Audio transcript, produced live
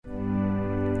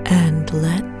And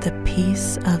let the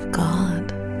peace of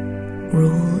God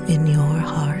rule in your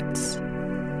hearts,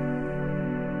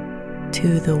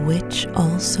 to the which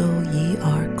also ye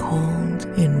are called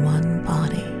in one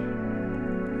body,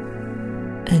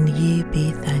 and ye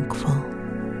be thankful.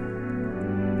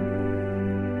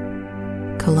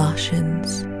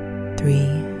 Colossians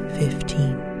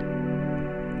 3:15.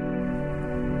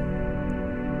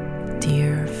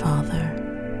 Dear Father,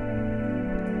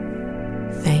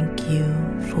 thank you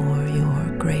for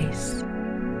your grace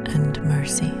and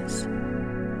mercies.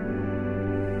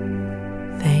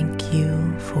 Thank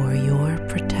you for your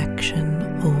protection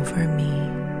over me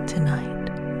tonight.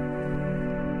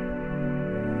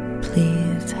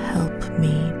 Please help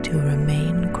me to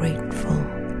remain grateful,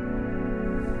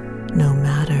 no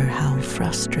matter how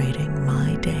frustrating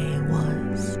my day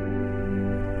was.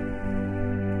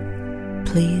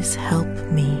 Please help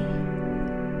me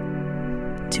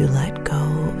to let go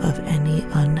of any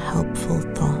unhelpful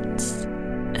thoughts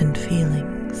and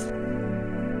feelings.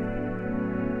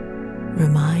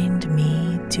 Remind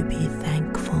me to be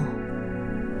thankful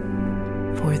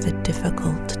for the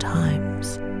difficult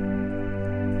times,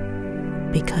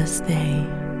 because they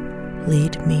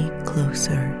lead me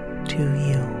closer to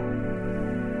you.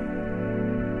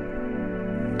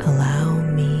 Allow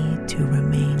me to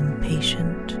remain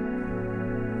patient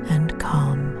and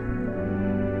calm,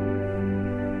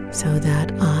 so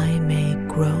that I may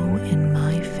grow in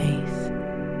my faith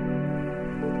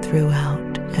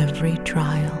throughout every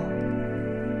trial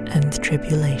and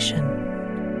tribulation.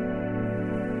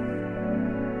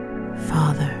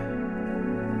 Father,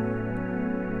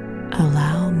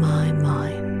 allow my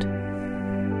mind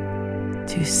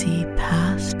to see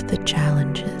past the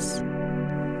challenges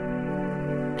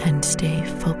and stay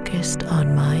focused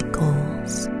on my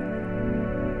goals,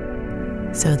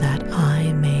 so that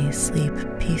I may sleep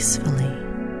peacefully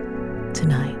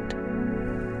tonight.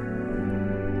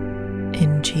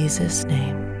 In Jesus'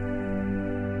 name,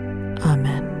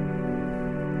 Amen.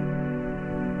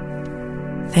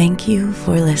 Thank you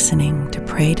for listening to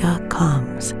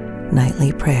Pray.com's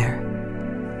Nightly Prayer.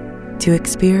 To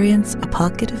experience a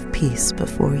pocket of peace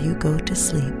before you go to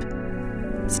sleep,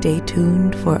 stay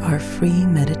tuned for our free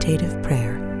meditative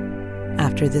prayer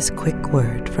after this quick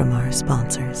word from our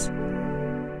sponsors.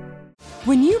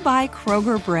 When you buy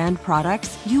Kroger brand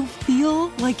products, you feel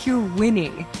like you're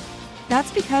winning.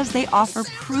 That's because they offer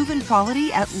proven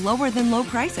quality at lower than low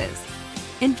prices.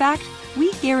 In fact,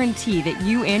 we guarantee that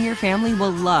you and your family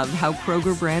will love how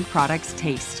Kroger brand products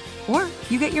taste, or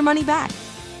you get your money back.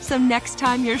 So next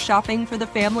time you're shopping for the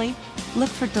family, look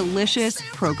for delicious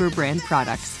Kroger brand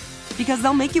products, because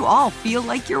they'll make you all feel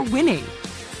like you're winning.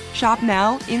 Shop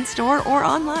now, in-store, or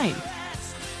online.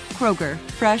 Kroger,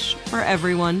 fresh for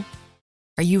everyone.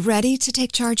 Are you ready to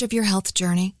take charge of your health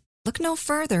journey? Look no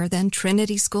further than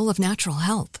Trinity School of Natural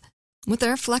Health. With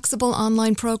their flexible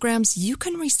online programs, you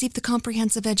can receive the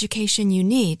comprehensive education you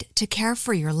need to care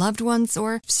for your loved ones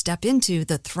or step into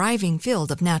the thriving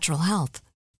field of natural health.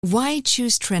 Why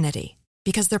choose Trinity?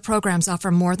 Because their programs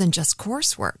offer more than just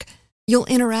coursework. You'll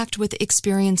interact with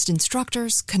experienced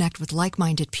instructors, connect with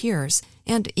like-minded peers,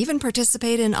 and even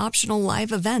participate in optional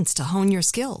live events to hone your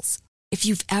skills. If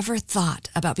you've ever thought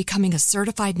about becoming a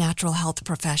certified natural health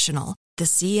professional, the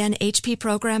CNHP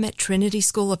program at Trinity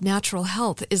School of Natural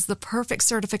Health is the perfect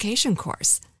certification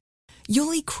course.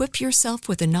 You'll equip yourself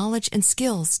with the knowledge and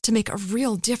skills to make a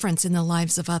real difference in the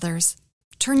lives of others.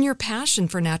 Turn your passion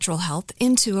for natural health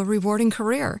into a rewarding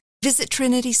career. Visit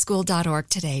trinityschool.org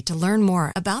today to learn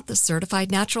more about the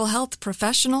Certified Natural Health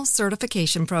Professional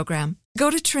Certification Program.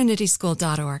 Go to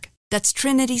trinityschool.org. That's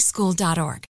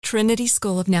trinityschool.org. Trinity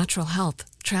School of Natural Health.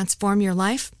 Transform your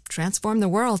life, transform the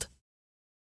world.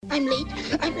 I'm late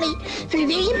for a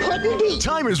very important date.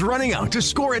 Time is running out to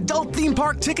score adult theme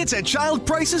park tickets at child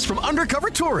prices from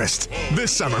Undercover Tourist.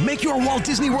 This summer, make your Walt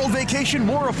Disney World vacation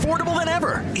more affordable than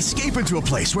ever. Escape into a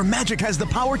place where magic has the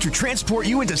power to transport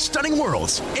you into stunning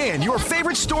worlds and your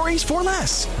favorite stories for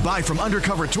less. Buy from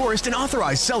Undercover Tourist, an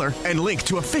authorized seller, and link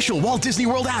to official Walt Disney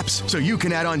World apps so you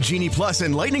can add on Genie Plus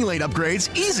and Lightning Lane upgrades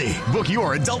easy. Book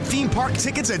your adult theme park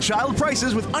tickets at child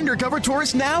prices with Undercover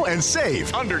Tourist now and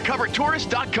save.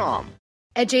 UndercoverTourist.com.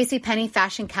 At JCPenney,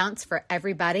 fashion counts for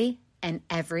everybody, and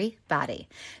every body.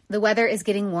 The weather is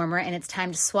getting warmer and it's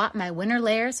time to swap my winter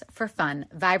layers for fun,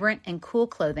 vibrant, and cool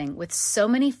clothing. With so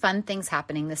many fun things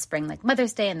happening this spring, like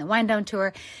Mother's Day and the Wind Down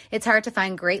Tour, it's hard to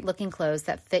find great looking clothes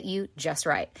that fit you just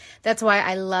right. That's why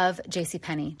I love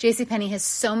JCPenney. JCPenney has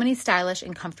so many stylish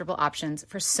and comfortable options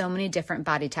for so many different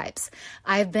body types.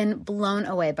 I've been blown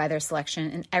away by their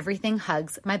selection, and everything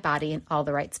hugs my body in all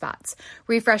the right spots.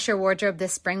 Refresh your wardrobe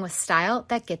this spring with style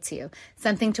that gets you.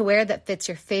 Something to wear that fits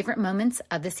your favorite moments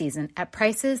of the season at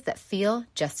prices that feel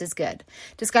just as good.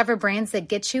 Discover brands that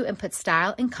get you and put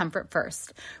style and comfort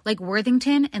first, like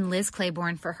Worthington and Liz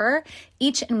Claiborne for her,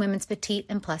 each in women's petite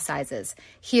and plus sizes.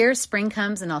 Here, spring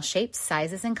comes in all shapes,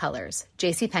 sizes, and colors.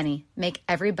 JCPenney, make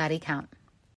everybody count.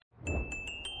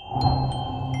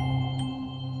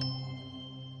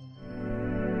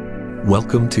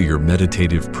 Welcome to your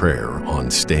meditative prayer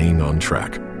on Staying on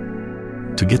Track.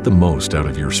 To get the most out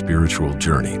of your spiritual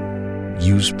journey,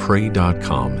 use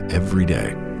Pray.com every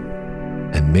day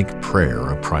and make prayer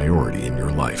a priority in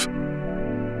your life.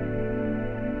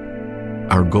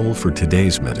 Our goal for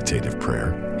today's meditative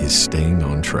prayer is staying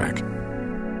on track.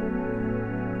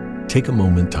 Take a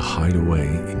moment to hide away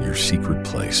in your secret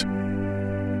place,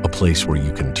 a place where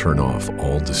you can turn off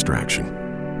all distraction.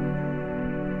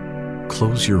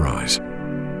 Close your eyes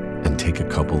and take a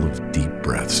couple of deep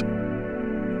breaths.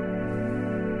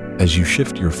 As you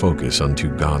shift your focus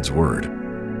onto God's Word,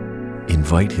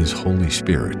 invite His Holy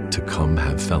Spirit to come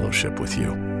have fellowship with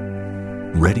you.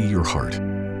 Ready your heart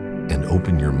and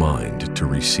open your mind to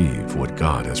receive what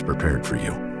God has prepared for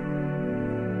you.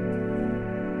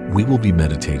 We will be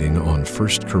meditating on 1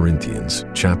 Corinthians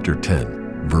chapter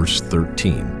 10, verse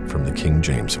 13 from the King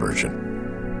James Version.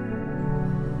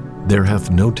 There hath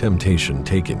no temptation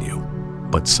taken you,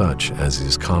 but such as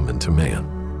is common to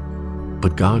man.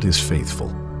 But God is faithful,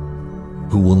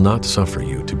 who will not suffer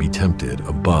you to be tempted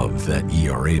above that ye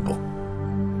are able,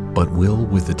 but will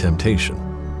with the temptation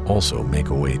also make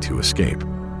a way to escape,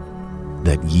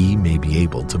 that ye may be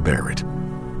able to bear it.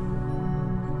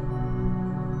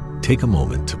 Take a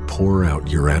moment to pour out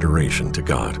your adoration to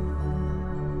God.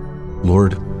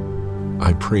 Lord,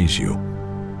 I praise you,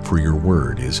 for your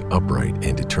word is upright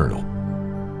and eternal.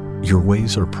 Your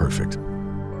ways are perfect,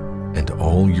 and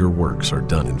all your works are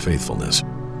done in faithfulness.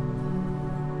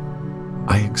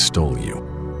 I extol you,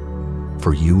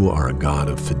 for you are a God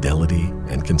of fidelity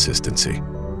and consistency.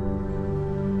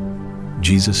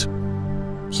 Jesus,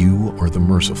 you are the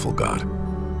merciful God,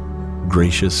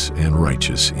 gracious and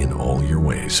righteous in all your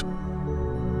ways.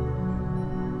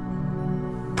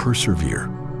 Persevere.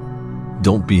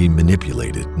 Don't be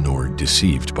manipulated nor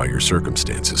deceived by your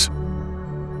circumstances.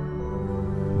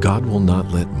 God will not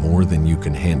let more than you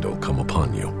can handle come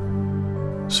upon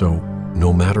you. So,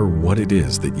 no matter what it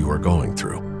is that you are going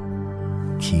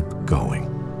through, keep going.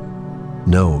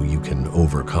 Know you can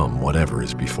overcome whatever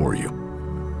is before you.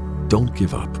 Don't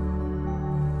give up.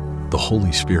 The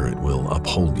Holy Spirit will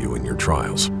uphold you in your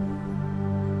trials.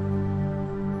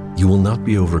 You will not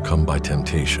be overcome by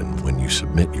temptation when you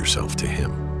submit yourself to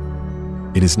Him.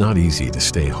 It is not easy to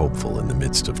stay hopeful in the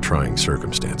midst of trying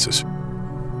circumstances,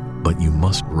 but you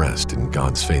must rest in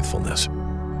God's faithfulness.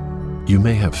 You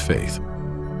may have faith,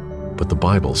 but the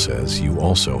Bible says you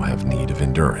also have need of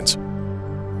endurance,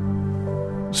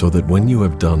 so that when you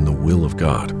have done the will of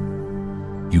God,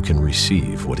 you can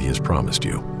receive what He has promised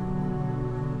you.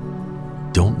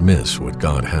 Don't miss what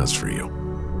God has for you,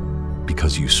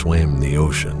 because you swam the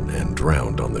ocean and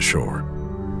drowned on the shore.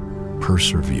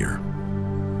 Persevere.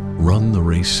 Run the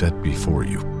race set before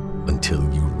you until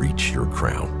you reach your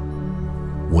crown.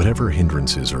 Whatever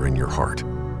hindrances are in your heart,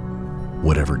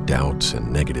 whatever doubts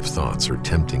and negative thoughts are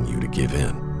tempting you to give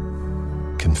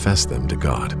in, confess them to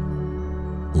God.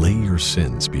 Lay your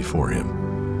sins before Him.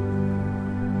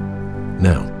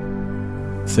 Now,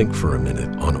 think for a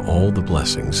minute on all the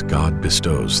blessings God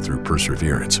bestows through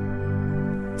perseverance.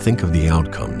 Think of the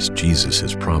outcomes Jesus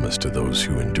has promised to those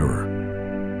who endure.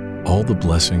 All the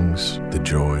blessings, the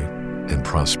joy, and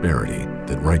prosperity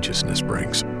that righteousness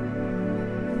brings.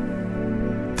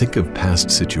 Think of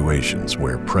past situations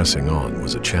where pressing on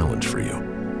was a challenge for you,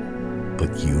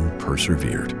 but you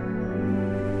persevered.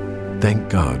 Thank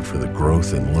God for the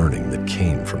growth and learning that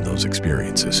came from those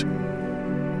experiences.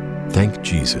 Thank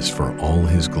Jesus for all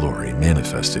His glory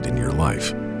manifested in your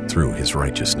life through His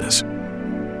righteousness.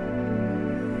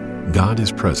 God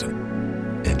is present,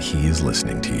 and He is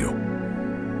listening to you.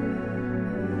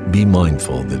 Be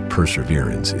mindful that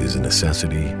perseverance is a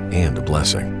necessity and a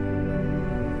blessing.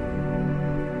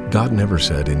 God never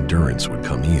said endurance would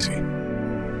come easy,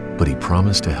 but He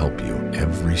promised to help you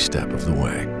every step of the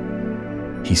way.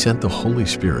 He sent the Holy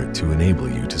Spirit to enable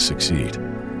you to succeed.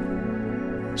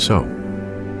 So,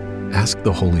 ask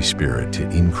the Holy Spirit to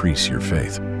increase your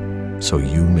faith so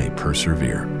you may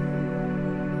persevere.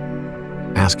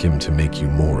 Ask Him to make you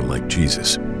more like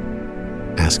Jesus.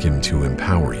 Ask Him to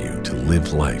empower you to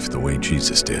live life the way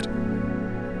Jesus did.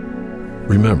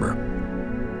 Remember,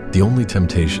 the only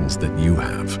temptations that you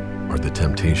have are the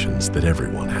temptations that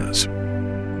everyone has.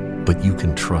 But you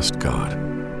can trust God.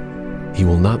 He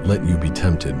will not let you be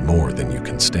tempted more than you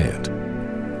can stand.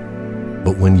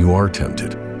 But when you are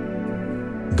tempted,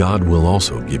 God will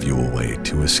also give you a way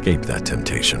to escape that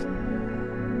temptation.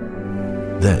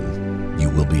 Then you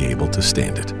will be able to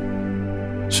stand it.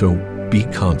 So be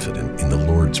confident in the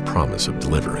Lord's promise of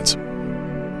deliverance.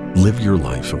 Live your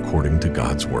life according to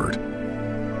God's word.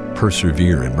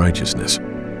 Persevere in righteousness,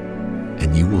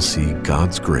 and you will see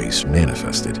God's grace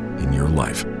manifested in your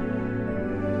life.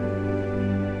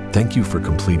 Thank you for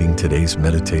completing today's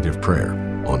meditative prayer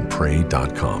on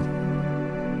Pray.com.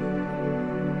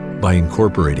 By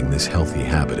incorporating this healthy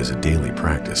habit as a daily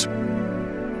practice,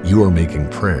 you are making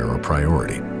prayer a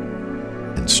priority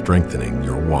and strengthening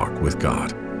your walk with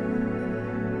God.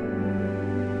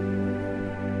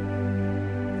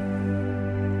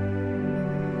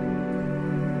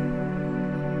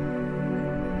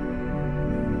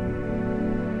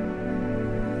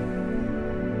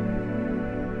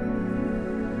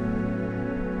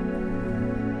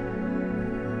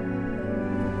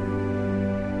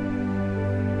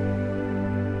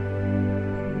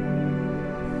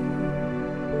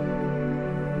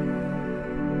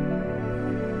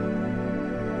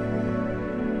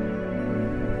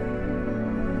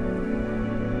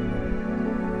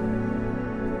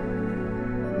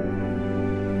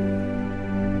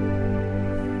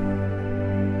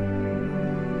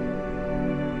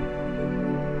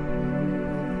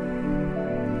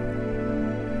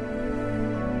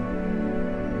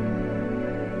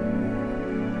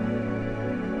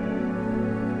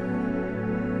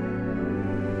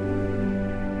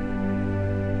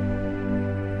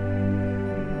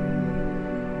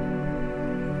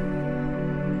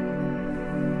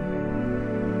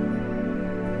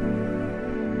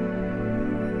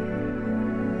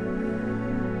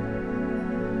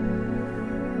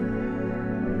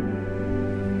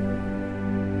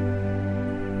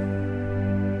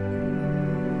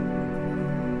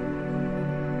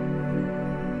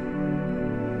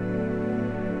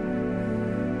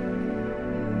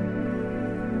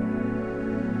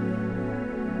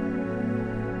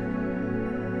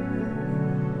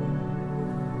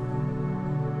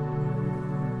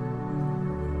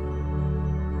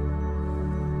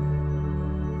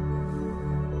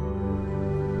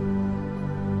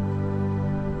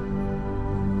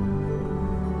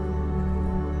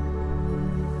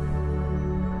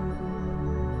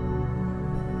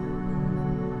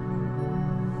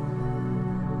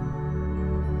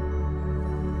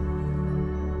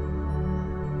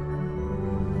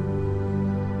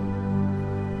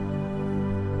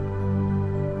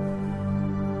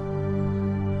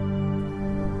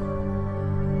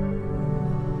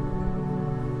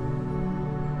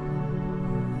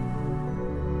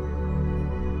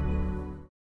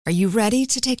 Are you ready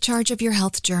to take charge of your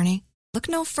health journey? Look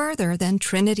no further than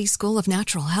Trinity School of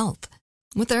Natural Health.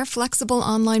 With their flexible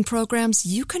online programs,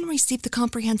 you can receive the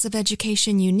comprehensive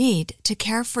education you need to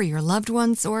care for your loved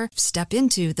ones or step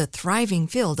into the thriving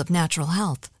field of natural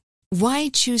health. Why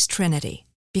choose Trinity?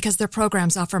 Because their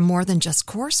programs offer more than just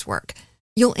coursework.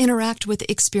 You'll interact with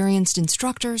experienced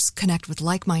instructors, connect with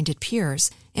like-minded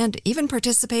peers, and even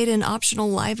participate in optional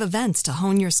live events to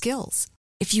hone your skills.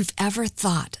 If you've ever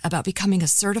thought about becoming a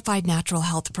certified natural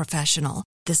health professional,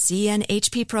 the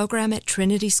CNHP program at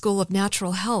Trinity School of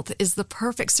Natural Health is the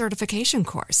perfect certification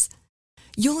course.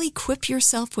 You'll equip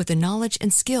yourself with the knowledge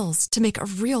and skills to make a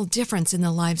real difference in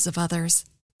the lives of others.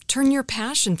 Turn your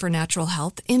passion for natural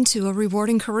health into a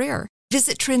rewarding career.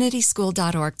 Visit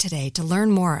trinityschool.org today to learn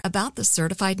more about the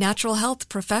Certified Natural Health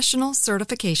Professional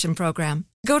Certification Program.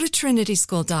 Go to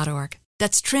trinityschool.org.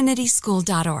 That's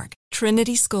trinityschool.org.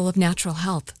 Trinity School of Natural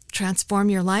Health. Transform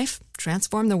your life,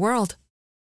 transform the world.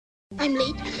 I'm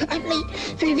late for a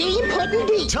very important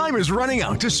date. Time is running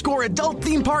out to score adult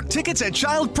theme park tickets at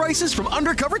child prices from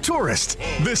Undercover Tourist.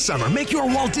 This summer, make your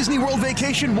Walt Disney World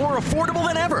vacation more affordable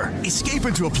than ever. Escape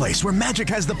into a place where magic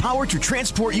has the power to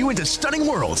transport you into stunning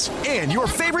worlds and your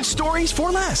favorite stories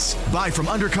for less. Buy from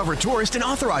Undercover Tourist, an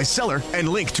authorized seller, and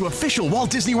link to official Walt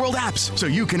Disney World apps so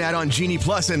you can add on Genie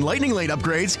Plus and Lightning Lane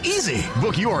upgrades easy.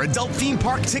 Book your adult theme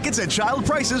park tickets at child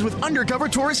prices with Undercover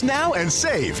Tourist now and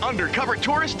save.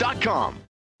 UndercoverTourist.com.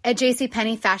 At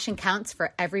JCPenney, fashion counts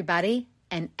for everybody,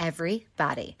 and every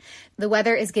body. The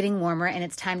weather is getting warmer and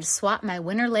it's time to swap my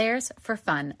winter layers for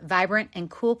fun, vibrant, and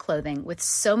cool clothing. With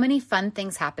so many fun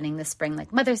things happening this spring,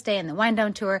 like Mother's Day and the Wind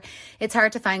Down Tour, it's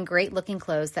hard to find great looking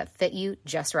clothes that fit you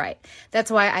just right.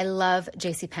 That's why I love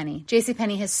JCPenney.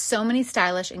 JCPenney has so many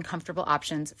stylish and comfortable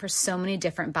options for so many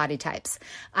different body types.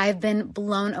 I've been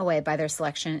blown away by their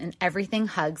selection, and everything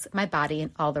hugs my body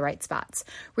in all the right spots.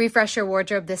 Refresh your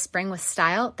wardrobe this spring with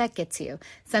style that gets you.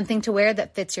 Something to wear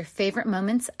that fits your favorite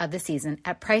moments of the season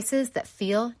at prices that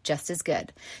feel just as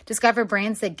good. Discover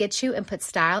brands that get you and put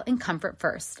style and comfort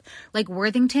first, like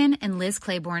Worthington and Liz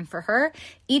Claiborne for her,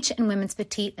 each in women's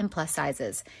petite and plus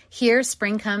sizes. Here,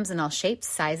 spring comes in all shapes,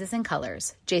 sizes, and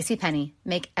colors. JCPenney,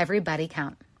 make everybody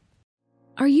count.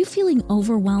 Are you feeling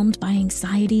overwhelmed by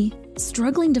anxiety,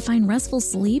 struggling to find restful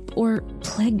sleep, or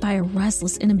plagued by a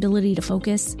restless inability to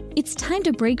focus? It's time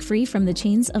to break free from the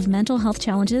chains of mental health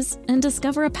challenges and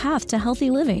discover a path to healthy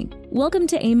living. Welcome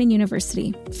to Amen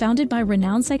University, founded by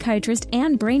renowned psychiatrist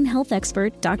and brain health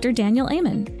expert Dr. Daniel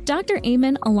Amen. Dr.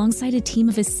 Amen, alongside a team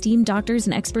of esteemed doctors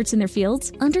and experts in their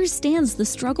fields, understands the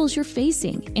struggles you're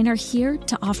facing and are here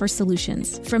to offer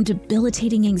solutions. From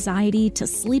debilitating anxiety to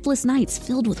sleepless nights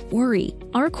filled with worry,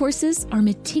 our courses are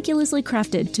meticulously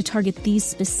crafted to target these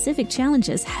specific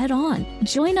challenges head-on.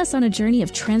 Join us on a journey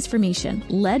of transformation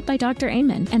led by Dr.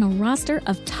 Amen and a roster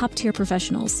of top-tier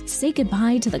professionals. Say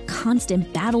goodbye to the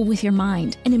constant battle with your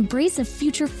mind and embrace a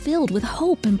future filled with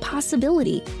hope and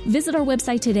possibility. Visit our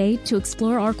website today to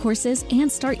explore our courses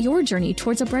and start your journey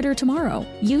towards a brighter tomorrow.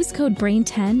 Use code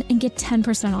BRAIN10 and get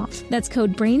 10% off. That's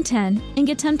code BRAIN10 and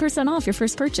get 10% off your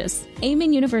first purchase.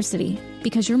 Amen University,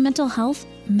 because your mental health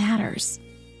matters.